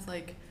times,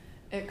 like,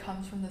 it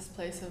comes from this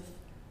place of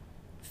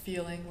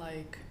feeling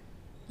like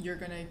you're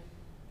gonna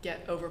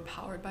get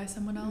overpowered by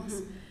someone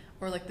else,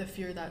 or like the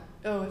fear that,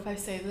 oh, if I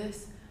say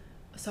this,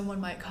 someone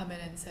might come in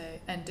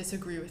and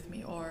disagree with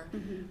me, or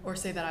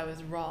say that I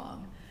was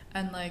wrong.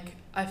 And, like,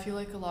 I feel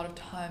like a lot of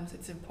times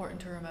it's important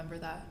to remember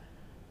that,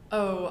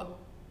 oh,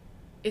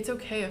 it's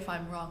okay if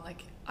I'm wrong,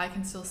 like, I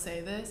can still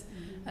say this.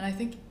 And I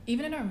think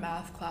even in our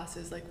math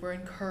classes, like, we're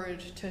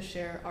encouraged to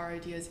share our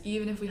ideas,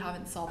 even if we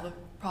haven't solved the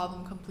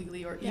problem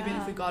completely, or even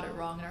if we got it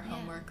wrong in our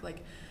homework.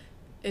 Like,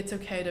 it's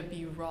okay to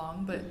be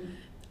wrong, but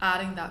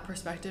adding that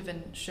perspective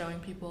and showing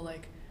people,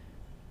 like,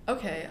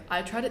 okay,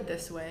 I tried it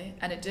this way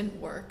and it didn't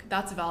work,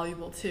 that's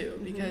valuable too.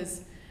 Mm-hmm.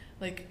 Because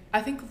like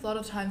I think a lot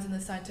of times in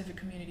the scientific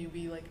community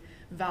we like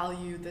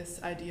value this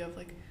idea of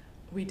like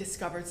we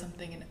discovered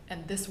something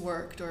and this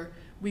worked, or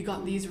we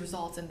got these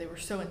results and they were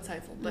so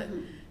insightful. But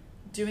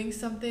doing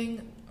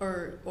something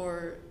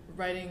or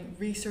writing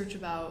research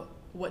about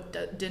what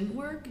didn't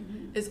work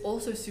is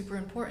also super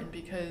important,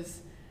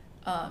 because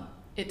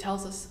it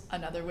tells us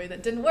another way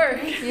that didn't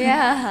work.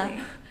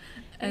 Yeah.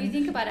 If you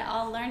think about it,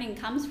 all learning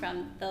comes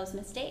from those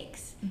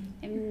mistakes.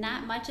 And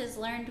not much is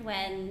learned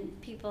when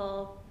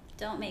people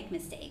don't make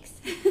mistakes.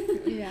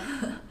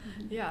 Yeah.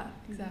 Yeah,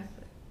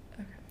 exactly.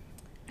 Okay.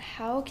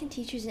 How can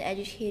teachers and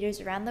educators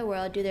around the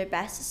world do their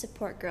best to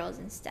support girls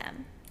in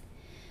STEM?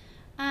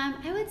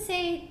 I would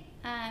say,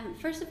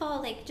 first of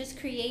all, like just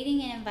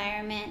creating an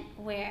environment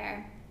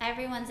where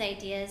everyone's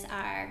ideas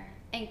are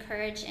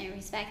encouraged and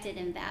respected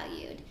and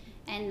valued,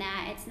 and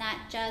that it's not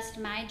just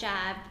my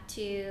job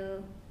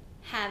to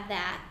have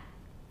that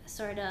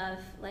sort of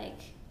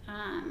like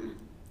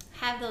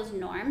have those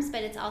norms,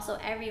 but it's also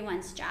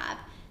everyone's job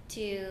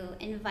to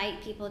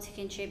invite people to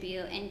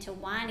contribute and to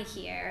want to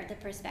hear the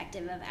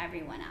perspective of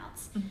everyone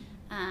else.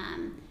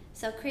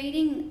 So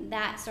creating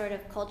that sort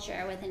of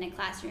culture within a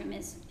classroom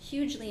is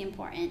hugely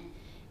important.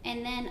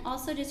 And then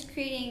also just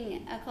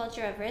creating a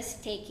culture of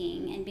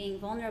risk-taking and being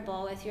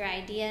vulnerable with your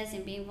ideas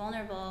and being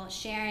vulnerable,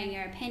 sharing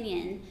your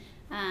opinion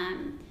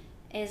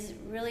is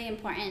really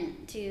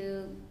important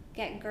to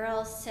get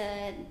girls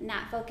to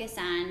not focus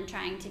on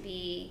trying to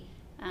be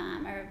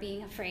or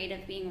being afraid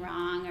of being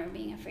wrong or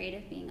being afraid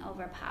of being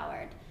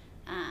overpowered.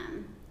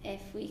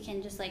 If we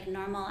can just like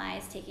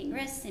normalize taking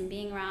risks and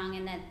being wrong,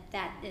 and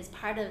that is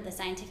part of the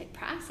scientific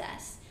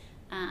process,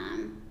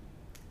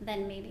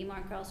 then maybe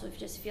more girls would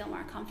just feel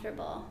more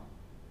comfortable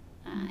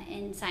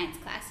in science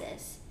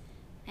classes.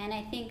 And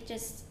I think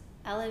just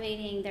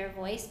elevating their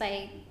voice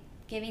by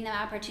giving them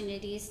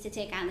opportunities to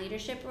take on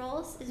leadership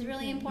roles is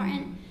really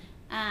important.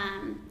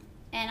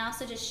 And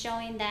also just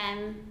showing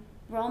them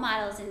role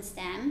models in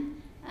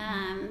STEM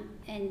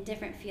in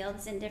different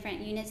fields and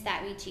different units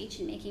that we teach,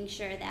 and making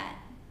sure that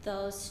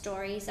those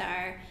stories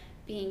are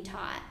being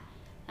taught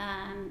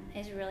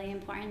is really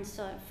important.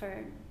 So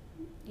for,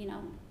 you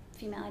know,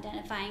 female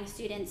identifying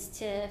students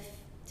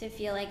to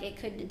feel like it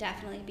could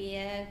definitely be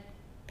a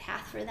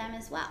path for them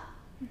as well.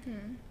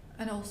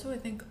 And also I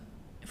think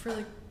for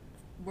like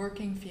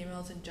working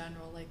females in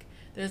general, like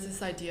there's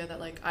this idea that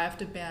like I have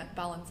to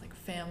balance like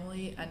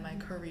family and my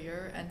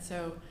career, and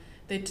so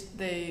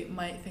they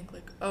might think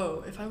like,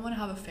 oh, if I want to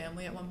have a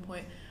family at one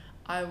point,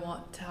 I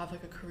want to have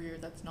like a career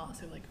that's not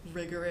so like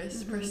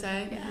rigorous per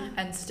se,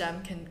 and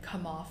STEM can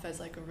come off as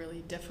like a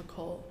really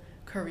difficult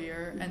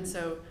career, and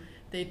so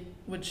they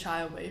would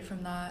shy away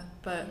from that.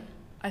 But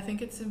I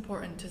think it's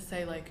important to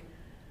say like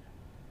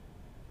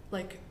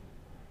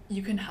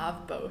you can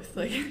have both,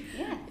 like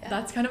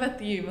that's kind of a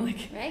theme,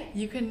 like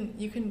you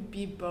can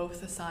be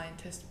both a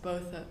scientist,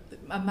 both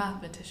a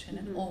mathematician,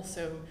 and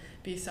also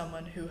be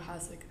someone who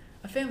has like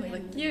a family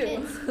like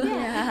you.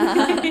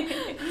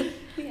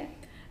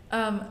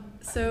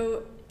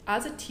 So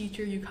as a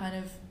teacher,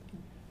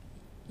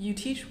 you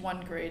teach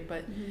one grade,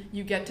 but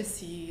you get to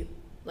see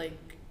like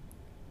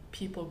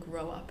people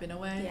grow up in a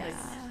way, like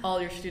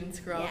all your students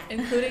grow up,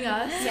 including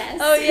us.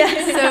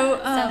 So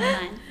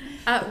fun.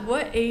 At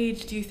what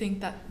age do you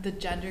think that the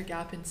gender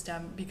gap in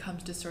STEM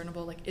becomes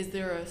discernible? Like, is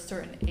there a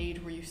certain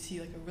age where you see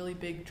like a really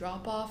big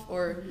drop off,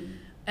 or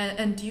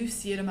and do you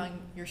see it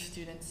among your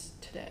students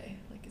today?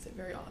 Like, is it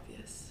very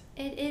obvious?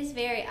 It is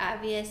very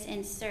obvious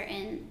in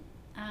certain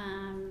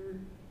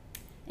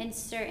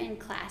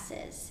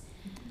classes,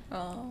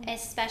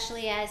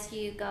 especially as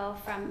you go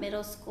from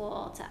middle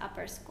school to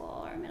upper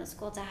school or middle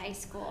school to high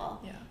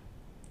school.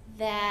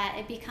 That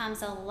it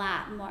becomes a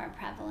lot more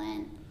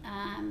prevalent.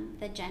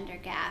 The gender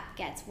gap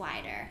gets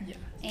wider,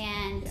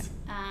 and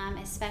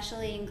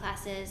especially in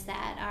classes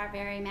that are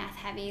very math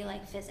heavy,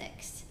 like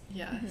physics.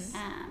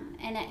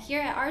 And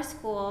here at our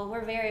school,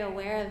 we're very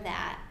aware of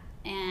that,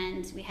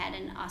 and we had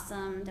an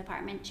awesome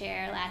department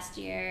chair last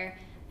year,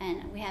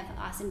 and we have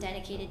awesome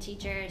dedicated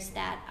teachers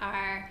that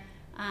are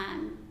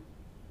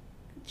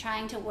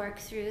trying to work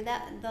through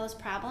those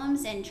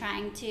problems and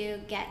trying to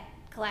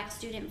collect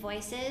student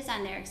voices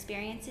on their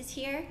experiences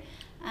here,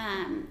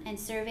 and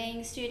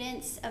surveying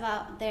students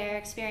about their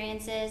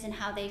experiences and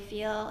how they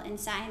feel in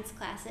science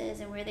classes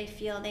and where they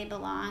feel they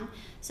belong,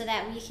 so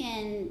that we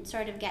can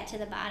sort of get to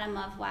the bottom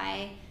of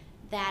why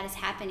that is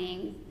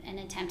happening and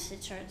attempt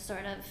to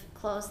sort of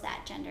close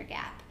that gender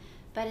gap.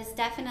 But it's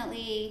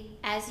definitely,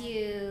 as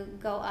you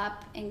go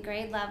up in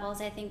grade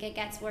levels, I think it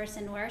gets worse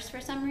and worse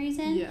for some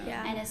reason.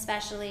 And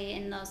especially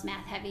in those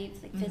math heavy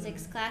like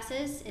physics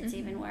classes, it's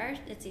even worse.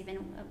 It's even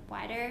a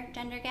wider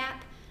gender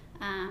gap.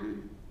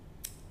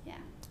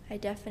 I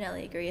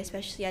definitely agree,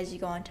 especially as you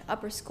go on to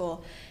upper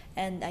school,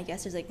 and I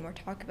guess there's like more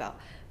talk about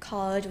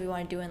college, what we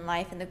want to do in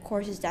life, and the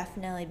courses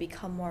definitely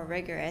become more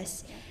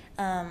rigorous.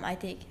 I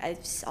think I've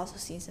also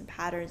seen some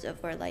patterns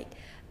of where like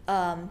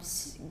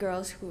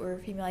girls who are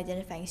female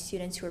identifying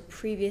students who were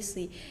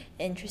previously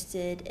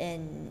interested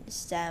in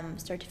STEM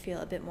start to feel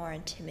a bit more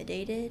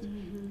intimidated.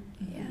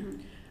 Yeah.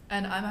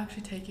 And I'm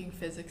actually taking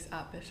physics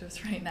at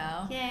Bishop's right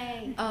now.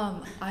 Yay.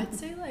 I'd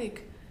say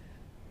like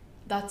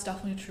that's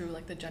definitely true.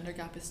 Like the gender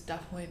gap is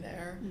definitely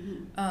there.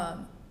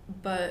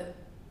 But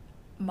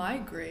my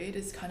grade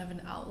is kind of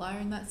an outlier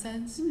in that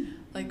sense.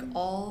 Like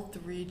all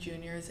 3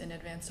 juniors in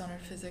advanced honor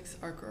physics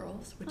are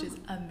girls, which is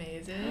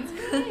amazing.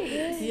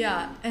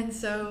 Yeah, and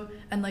so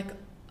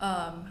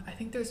I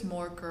think there's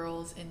more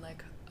girls in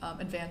like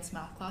advanced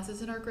math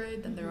classes in our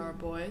grade than there are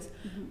boys,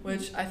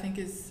 which I think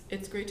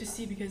it's great to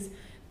see, because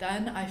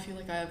then I feel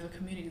like I have a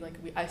community. Like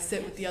I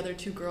sit with the other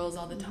 2 girls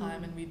all the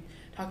time, and we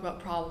talk about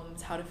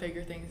problems, how to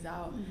figure things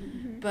out.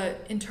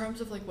 But in terms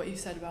of like what you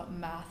said about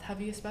math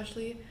heavy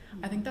especially,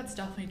 I think that's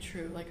definitely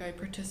true. Like I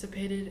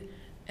participate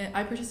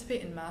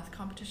in math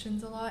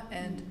competitions a lot,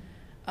 and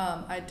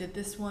I did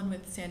this one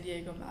with San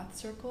Diego Math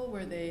Circle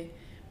where they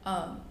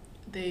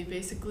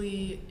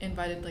basically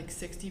invited like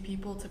 60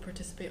 people to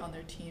participate on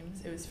their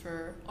teams. It was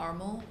for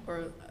ARML,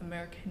 or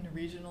American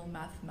Regional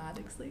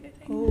Mathematics League, I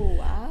think. Oh,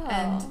 wow.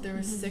 And there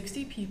was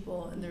 60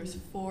 people, and there was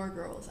 4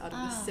 girls out of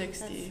the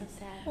 60. That's so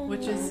sad.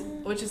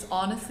 which is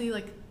honestly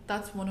like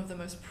that's one of the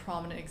most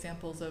prominent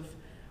examples of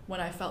when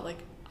I felt like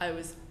I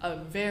was a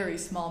very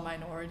small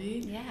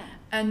minority. Yeah.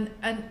 And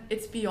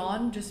it's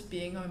beyond just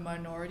being a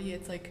minority.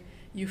 It's like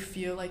you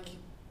feel like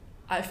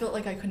I felt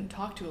like I couldn't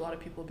talk to a lot of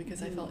people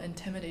because I felt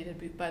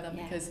intimidated by them,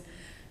 because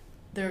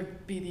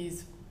there'd be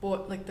these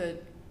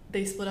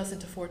they split us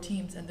into 4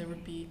 teams, and there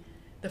would be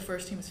the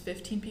first team was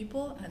 15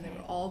 people, and they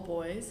were all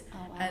boys. Oh,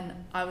 wow. And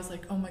I was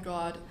like, oh my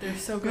god, they're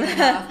so good at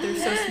math, they're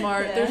so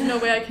smart, there's no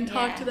way I can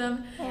talk to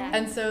them.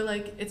 And so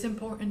like it's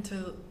important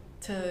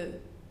to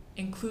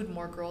include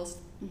more girls,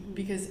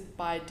 because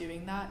by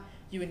doing that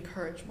you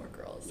encourage more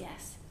girls.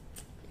 Yes.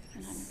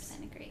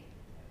 100% agree.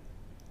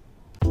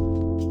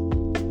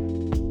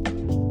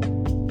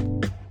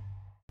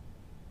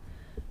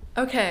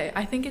 Okay,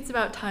 I think it's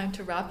about time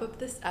to wrap up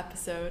this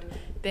episode.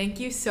 Thank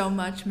you so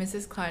much,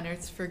 Mrs.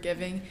 Kleinertz, for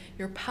giving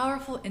your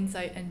powerful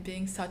insight and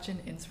being such an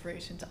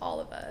inspiration to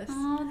all of us.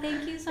 Oh,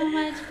 thank you so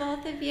much,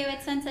 both of you.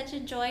 It's been such a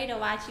joy to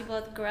watch you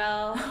both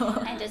grow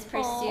and just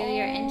pursue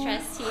your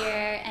interests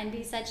here and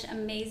be such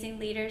amazing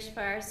leaders for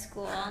our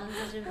school and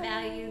such a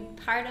valued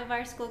part of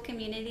our school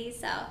community.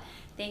 So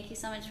thank you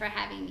so much for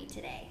having me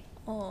today.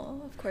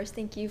 Oh, of course.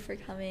 Thank you for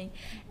coming.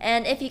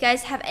 And if you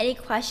guys have any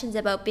questions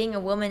about being a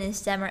woman in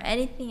STEM or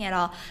anything at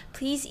all,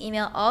 please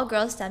email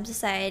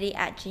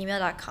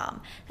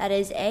allgirlsstemsociety@gmail.com. That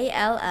is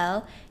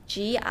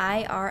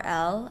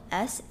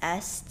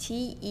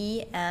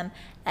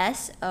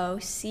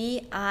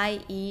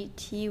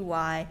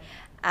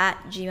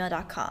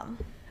allgirlsstemsociety@gmail.com.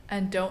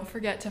 And don't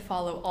forget to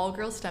follow All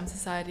Girls STEM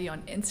Society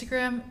on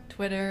Instagram,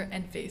 Twitter,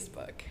 and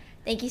Facebook.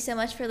 Thank you so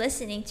much for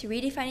listening to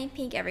Redefining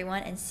Pink,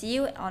 everyone, and see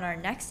you on our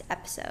next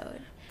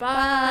episode.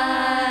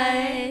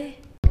 Bye.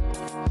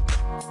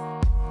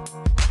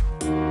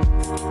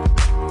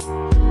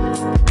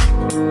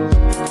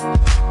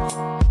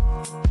 Bye.